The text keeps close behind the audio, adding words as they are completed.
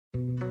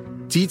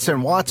Dietz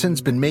and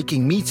Watson's been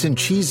making meats and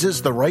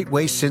cheeses the right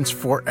way since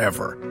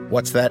forever.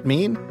 What's that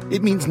mean?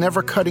 It means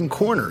never cutting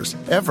corners,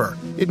 ever.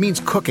 It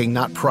means cooking,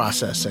 not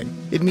processing.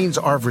 It means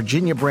our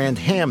Virginia brand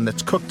ham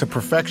that's cooked to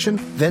perfection,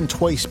 then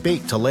twice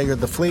baked to layer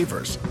the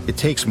flavors. It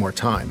takes more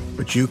time,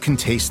 but you can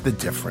taste the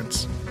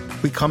difference.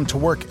 We come to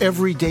work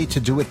every day to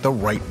do it the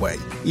right way,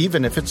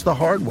 even if it's the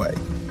hard way.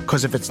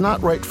 Because if it's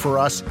not right for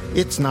us,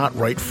 it's not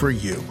right for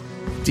you.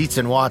 Dietz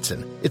and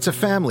Watson, it's a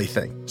family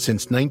thing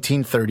since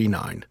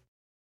 1939.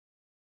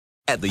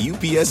 At the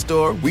UPS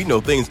Store, we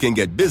know things can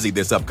get busy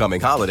this upcoming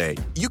holiday.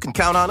 You can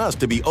count on us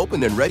to be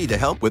open and ready to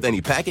help with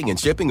any packing and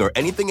shipping or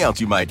anything else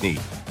you might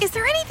need. Is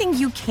there anything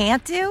you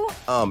can't do?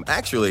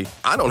 Actually,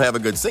 I don't have a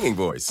good singing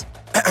voice.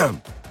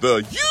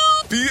 The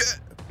UPS...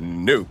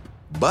 Nope.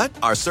 But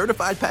our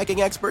certified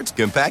packing experts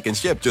can pack and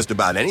ship just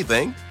about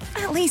anything.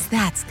 At least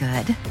that's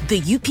good.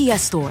 The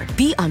UPS Store.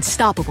 Be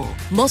unstoppable.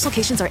 Most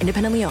locations are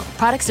independently owned.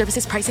 Product,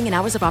 services, pricing, and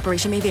hours of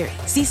operation may vary.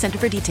 See Center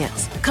for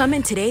details. Come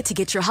in today to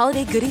get your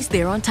holiday goodies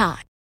there on time.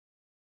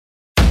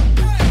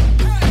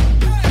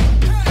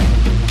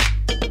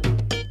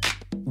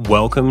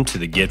 Welcome to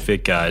the Get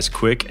Fit Guys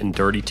quick and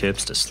dirty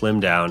tips to slim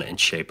down and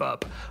shape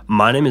up.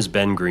 My name is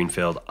Ben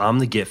Greenfield. I'm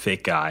the Get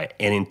Fit Guy,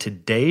 and in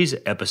today's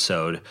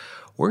episode,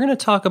 we're going to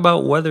talk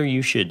about whether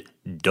you should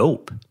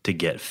dope to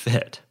get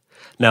fit.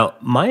 Now,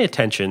 my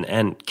attention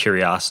and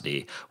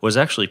curiosity was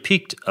actually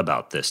piqued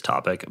about this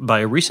topic by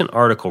a recent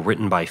article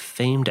written by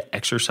famed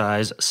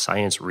exercise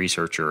science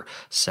researcher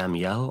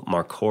Samuel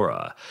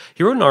Marcora.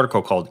 He wrote an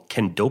article called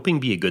 "Can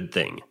Doping Be a Good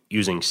Thing?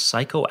 Using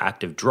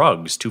Psychoactive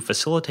Drugs to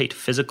Facilitate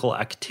Physical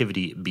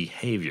Activity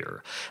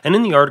Behavior." And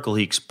in the article,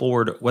 he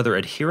explored whether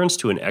adherence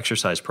to an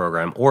exercise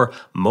program or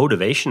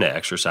motivation to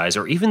exercise,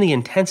 or even the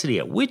intensity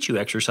at which you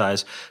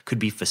exercise, could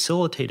be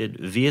facilitated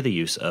via the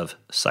use of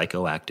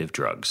psychoactive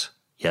drugs.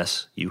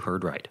 Yes, you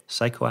heard right.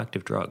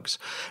 Psychoactive drugs.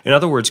 In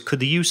other words, could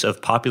the use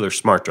of popular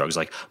smart drugs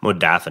like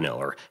modafinil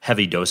or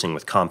heavy dosing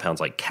with compounds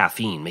like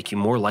caffeine make you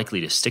more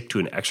likely to stick to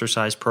an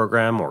exercise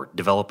program or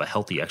develop a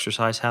healthy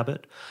exercise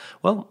habit?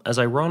 Well, as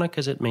ironic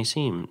as it may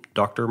seem,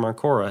 Dr.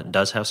 Marcora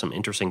does have some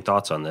interesting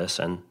thoughts on this,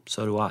 and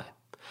so do I.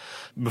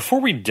 Before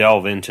we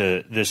delve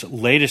into this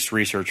latest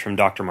research from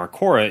Dr.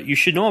 Marcora, you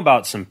should know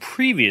about some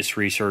previous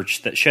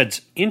research that sheds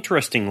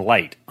interesting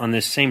light on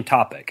this same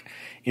topic.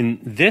 In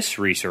this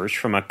research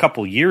from a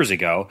couple years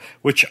ago,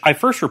 which I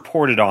first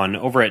reported on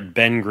over at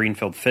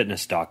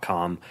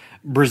bengreenfieldfitness.com,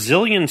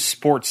 Brazilian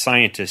sports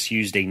scientists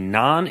used a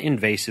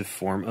non-invasive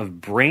form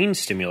of brain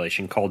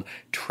stimulation called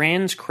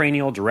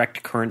transcranial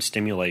direct current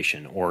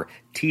stimulation, or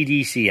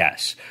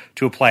TDCS,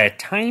 to apply a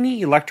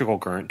tiny electrical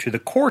current to the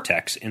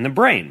cortex in the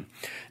brain.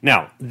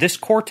 Now, this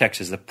cortex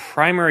is the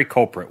primary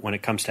culprit when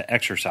it comes to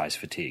exercise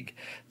fatigue.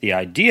 The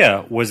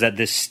idea was that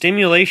this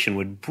stimulation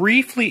would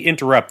briefly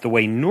interrupt the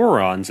way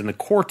neurons in the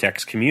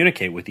cortex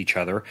communicate with each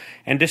other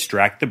and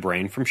distract the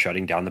brain from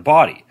shutting down the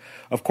body.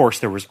 Of course,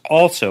 there was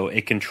also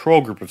a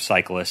control group of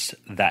cyclists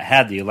that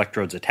had the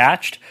electrodes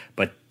attached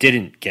but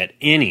didn't get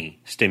any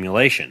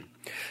stimulation.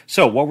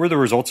 So, what were the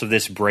results of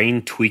this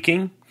brain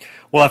tweaking?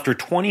 Well, after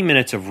 20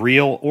 minutes of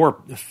real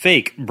or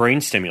fake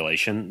brain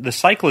stimulation, the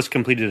cyclists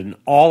completed an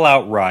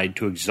all-out ride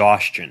to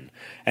exhaustion.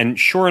 And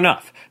sure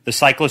enough, the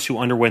cyclists who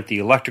underwent the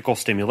electrical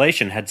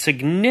stimulation had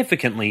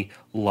significantly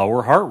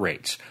lower heart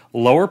rates,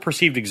 lower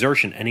perceived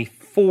exertion, and a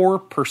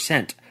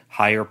 4%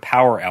 higher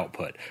power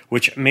output,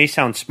 which may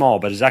sound small,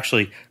 but is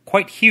actually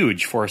quite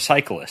huge for a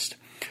cyclist.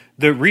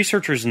 The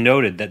researchers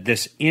noted that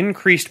this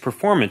increased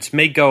performance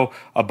may go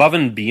above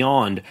and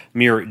beyond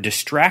mere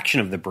distraction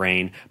of the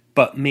brain,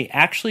 but may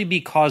actually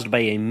be caused by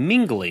a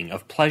mingling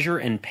of pleasure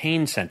and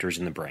pain centers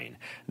in the brain.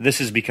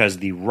 This is because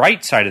the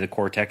right side of the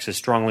cortex is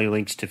strongly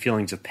linked to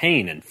feelings of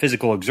pain and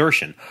physical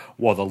exertion,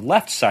 while the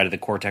left side of the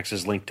cortex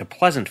is linked to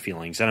pleasant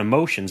feelings and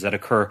emotions that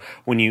occur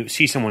when you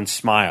see someone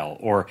smile,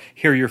 or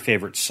hear your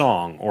favorite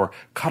song, or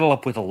cuddle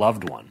up with a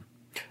loved one.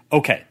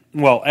 Okay,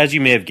 well, as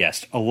you may have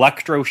guessed,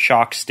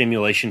 electroshock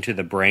stimulation to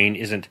the brain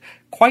isn't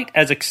quite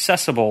as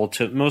accessible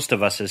to most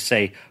of us as,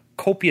 say,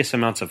 copious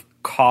amounts of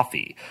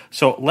coffee.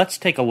 So let's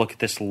take a look at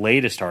this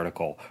latest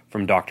article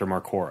from Dr.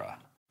 Marcora.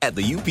 At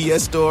the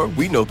UPS Store,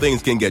 we know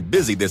things can get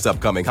busy this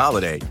upcoming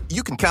holiday.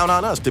 You can count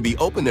on us to be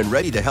open and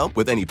ready to help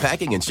with any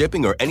packing and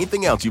shipping or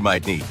anything else you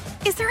might need.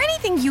 Is there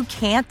anything you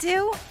can't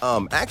do?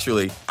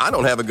 Actually, I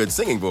don't have a good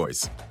singing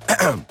voice.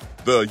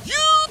 The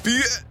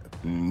UPS...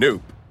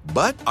 Nope.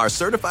 But our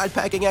certified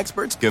packing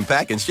experts can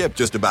pack and ship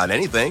just about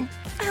anything.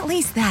 At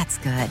least that's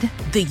good.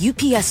 The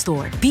UPS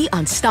Store. Be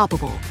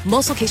unstoppable.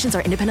 Most locations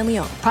are independently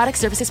owned. Product,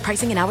 services,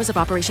 pricing, and hours of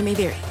operation may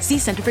vary. See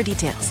Center for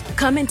details.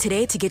 Come in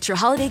today to get your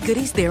holiday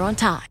goodies there on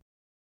time.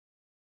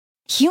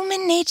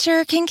 Human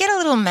nature can get a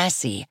little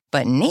messy,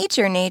 but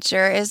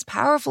nature is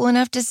powerful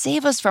enough to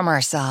save us from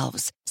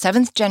ourselves.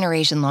 Seventh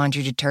Generation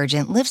Laundry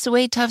Detergent lifts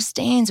away tough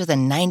stains with a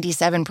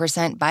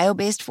 97%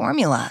 bio-based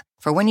formula.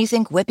 For when you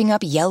think whipping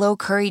up yellow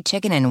curry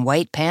chicken in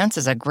white pants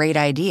is a great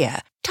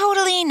idea.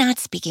 Totally not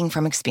speaking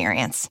from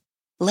experience.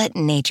 Let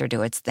nature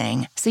do its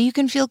thing so you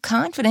can feel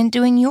confident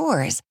doing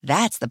yours.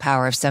 That's the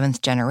power of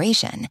Seventh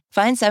Generation.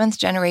 Find Seventh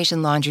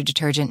Generation laundry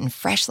detergent in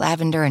fresh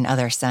lavender and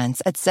other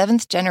scents at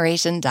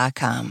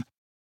seventhgeneration.com.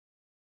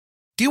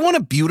 Do you want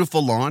a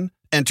beautiful lawn?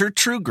 Enter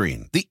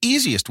TruGreen, the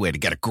easiest way to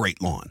get a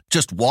great lawn.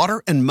 Just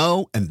water and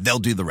mow, and they'll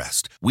do the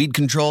rest. Weed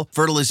control,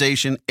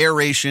 fertilization,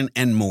 aeration,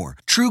 and more.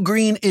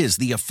 TruGreen is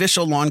the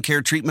official lawn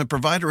care treatment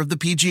provider of the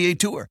PGA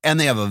Tour, and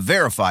they have a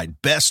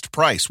verified best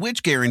price,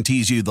 which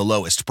guarantees you the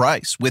lowest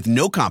price with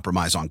no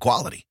compromise on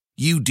quality.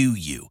 You do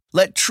you.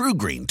 Let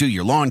TruGreen do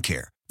your lawn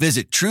care.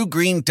 Visit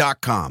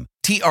TruGreen.com,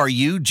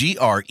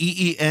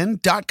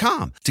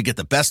 TruGreen.com, to get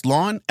the best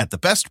lawn at the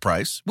best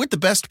price with the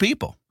best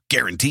people.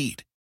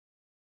 Guaranteed.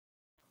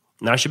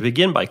 Now, I should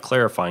begin by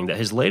clarifying that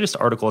his latest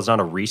article is not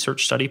a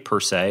research study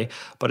per se,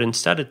 but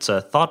instead it's a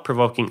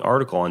thought-provoking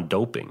article on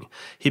doping.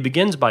 He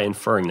begins by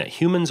inferring that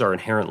humans are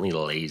inherently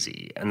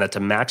lazy, and that to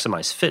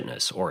maximize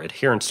fitness or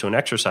adherence to an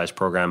exercise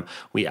program,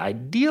 we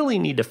ideally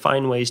need to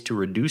find ways to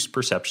reduce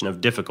perception of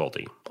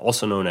difficulty,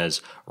 also known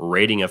as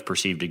rating of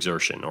perceived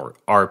exertion, or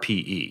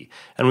RPE.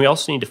 And we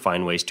also need to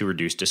find ways to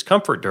reduce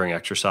discomfort during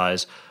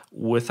exercise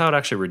without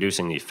actually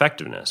reducing the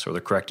effectiveness or the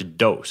correct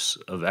dose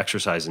of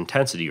exercise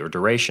intensity or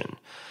duration.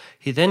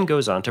 He then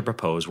goes on to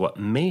propose what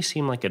may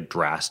seem like a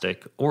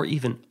drastic or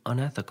even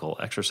unethical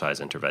exercise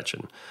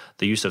intervention,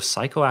 the use of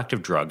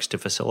psychoactive drugs to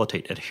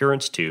facilitate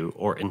adherence to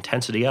or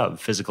intensity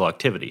of physical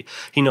activity.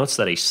 He notes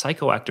that a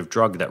psychoactive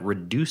drug that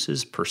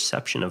reduces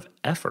perception of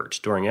effort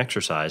during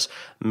exercise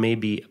may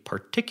be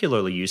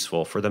particularly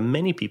useful for the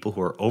many people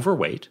who are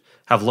overweight,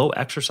 have low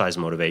exercise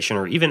motivation,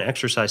 or even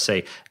exercise,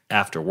 say,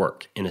 after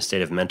work in a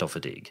state of mental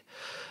fatigue.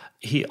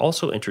 He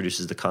also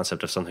introduces the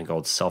concept of something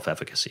called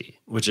self-efficacy,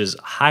 which is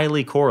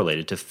highly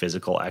correlated to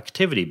physical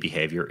activity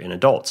behavior in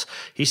adults.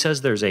 He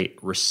says there's a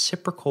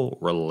reciprocal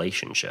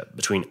relationship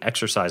between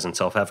exercise and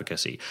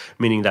self-efficacy,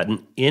 meaning that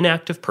an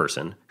inactive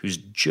person who's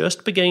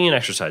just beginning an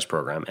exercise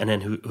program and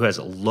then who has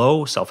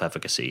low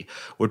self-efficacy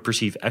would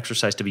perceive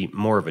exercise to be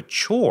more of a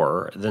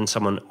chore than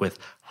someone with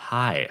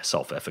high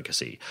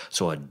self-efficacy.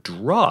 So a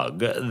drug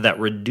that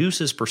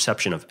reduces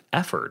perception of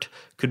effort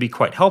could be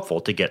quite helpful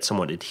to get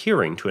someone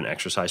adhering to an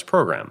exercise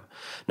program.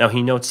 Now,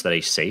 he notes that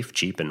a safe,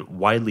 cheap, and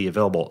widely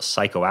available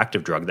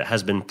psychoactive drug that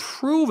has been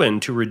proven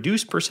to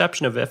reduce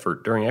perception of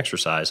effort during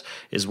exercise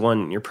is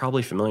one you're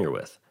probably familiar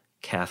with: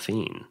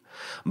 caffeine.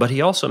 But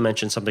he also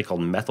mentioned something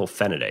called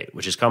methylphenidate,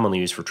 which is commonly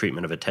used for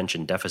treatment of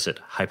attention deficit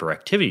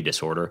hyperactivity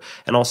disorder,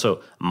 and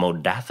also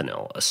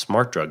modafinil, a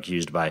smart drug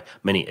used by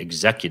many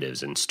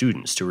executives and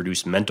students to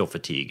reduce mental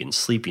fatigue and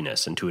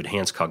sleepiness and to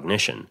enhance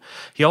cognition.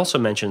 He also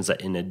mentions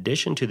that in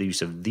addition to the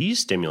use of these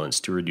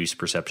stimulants to reduce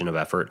perception of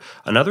effort,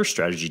 another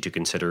strategy to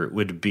consider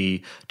would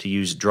be to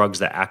use drugs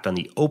that act on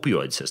the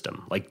opioid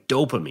system, like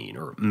dopamine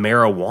or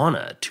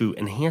marijuana, to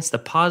enhance the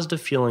positive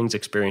feelings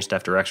experienced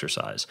after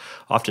exercise,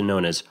 often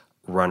known as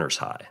runner's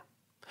high.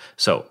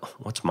 So,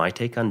 what's my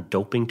take on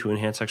doping to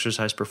enhance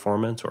exercise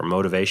performance or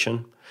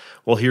motivation?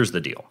 Well, here's the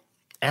deal.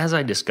 As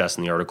I discussed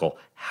in the article,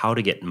 How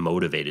to Get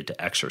Motivated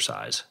to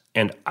Exercise,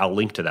 and I'll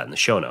link to that in the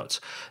show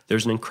notes,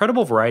 there's an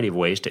incredible variety of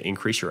ways to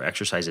increase your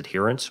exercise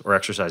adherence or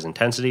exercise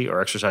intensity or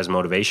exercise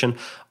motivation,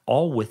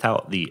 all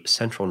without the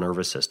central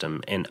nervous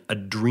system and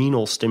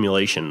adrenal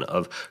stimulation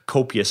of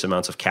copious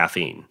amounts of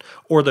caffeine,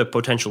 or the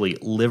potentially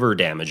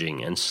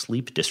liver-damaging and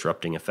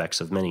sleep-disrupting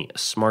effects of many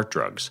smart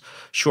drugs.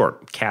 Sure,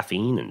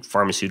 caffeine and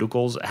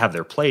pharmaceuticals have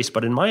their place,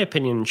 but in my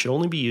opinion, should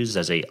only be used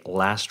as a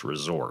last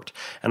resort,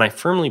 and I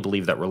firmly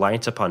believe that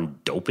reliance upon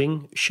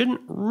doping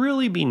shouldn't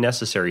really be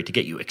necessary to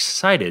get you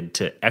excited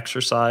to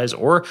exercise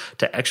or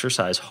to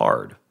exercise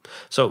hard.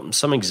 So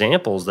some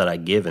examples that I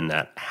give in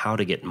that How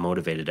to Get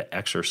Motivated to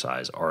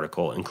Exercise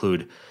article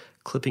include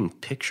clipping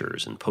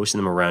pictures and posting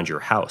them around your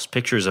house,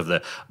 pictures of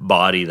the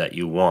body that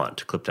you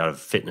want, clipped out of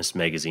fitness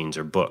magazines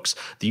or books,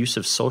 the use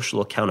of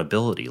social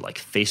accountability like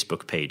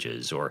Facebook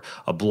pages or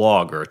a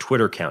blog or a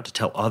Twitter account to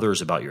tell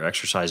others about your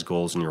exercise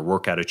goals and your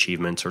workout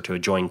achievements, or to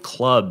join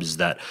clubs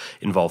that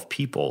involve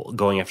people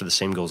going after the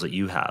same goals that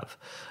you have.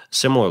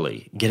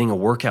 Similarly, getting a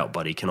workout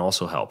buddy can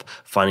also help.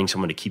 Finding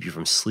someone to keep you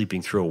from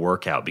sleeping through a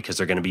workout because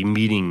they're going to be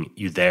meeting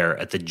you there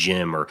at the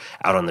gym or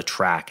out on the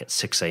track at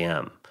 6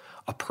 a.m.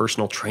 A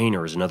personal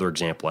trainer is another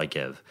example I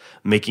give.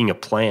 Making a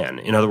plan,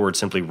 in other words,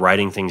 simply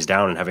writing things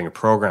down and having a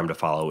program to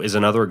follow, is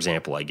another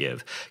example I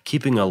give.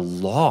 Keeping a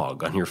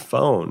log on your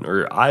phone or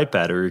your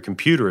iPad or your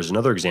computer is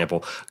another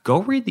example.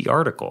 Go read the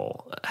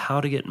article,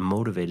 How to Get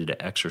Motivated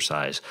to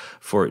Exercise,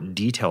 for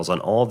details on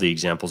all of the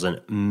examples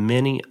and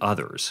many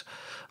others.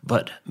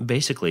 But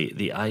basically,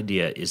 the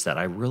idea is that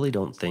I really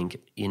don't think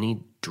you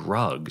need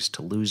drugs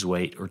to lose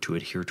weight or to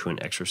adhere to an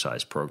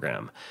exercise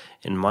program.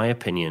 In my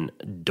opinion,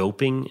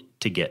 doping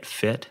to get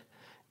fit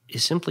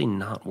is simply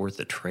not worth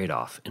the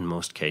trade-off in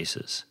most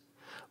cases.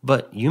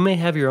 But you may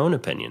have your own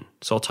opinion,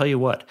 so I'll tell you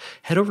what,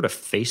 head over to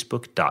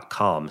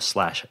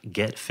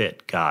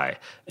facebook.com/getfitguy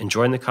and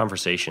join the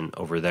conversation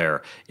over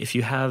there. If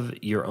you have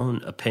your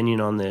own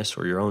opinion on this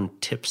or your own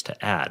tips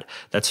to add,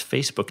 that's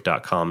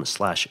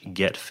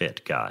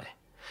facebook.com/getfitguy.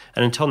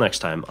 And until next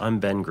time, I'm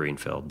Ben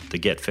Greenfield, the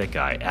Get Fit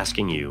guy,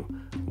 asking you,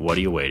 what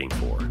are you waiting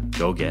for?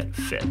 Go get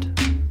fit.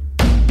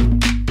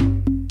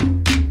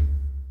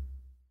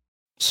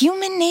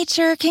 Human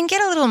nature can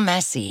get a little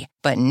messy,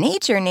 but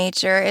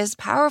nature is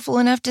powerful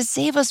enough to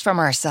save us from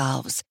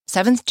ourselves.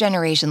 Seventh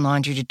Generation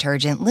Laundry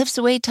Detergent lifts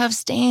away tough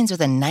stains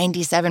with a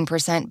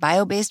 97%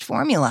 bio-based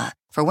formula.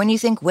 For when you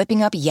think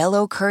whipping up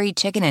yellow curry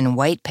chicken in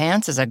white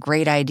pants is a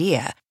great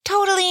idea.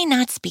 Totally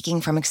not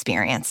speaking from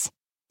experience.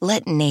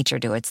 Let nature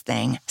do its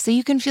thing so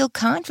you can feel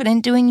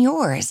confident doing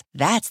yours.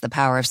 That's the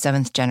power of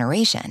Seventh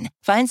Generation.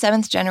 Find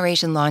Seventh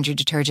Generation Laundry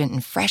Detergent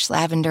in fresh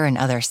lavender and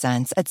other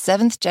scents at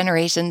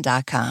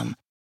seventhgeneration.com.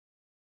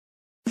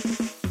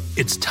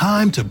 It's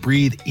time to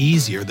breathe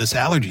easier this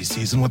allergy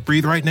season with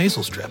Breathe Right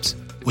nasal strips.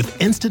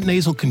 With instant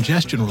nasal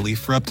congestion relief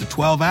for up to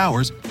 12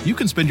 hours, you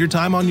can spend your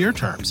time on your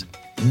terms,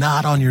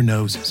 not on your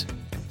noses.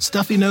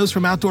 Stuffy nose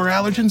from outdoor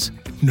allergens?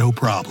 No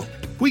problem.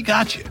 We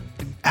got you.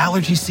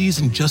 Allergy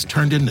season just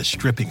turned into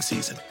stripping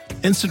season.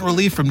 Instant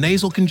relief from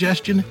nasal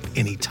congestion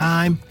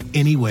anytime,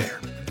 anywhere.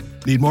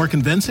 Need more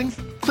convincing?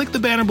 Click the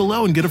banner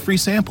below and get a free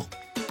sample.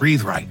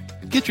 Breathe Right.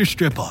 Get your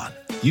strip on.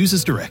 Use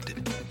as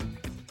directed.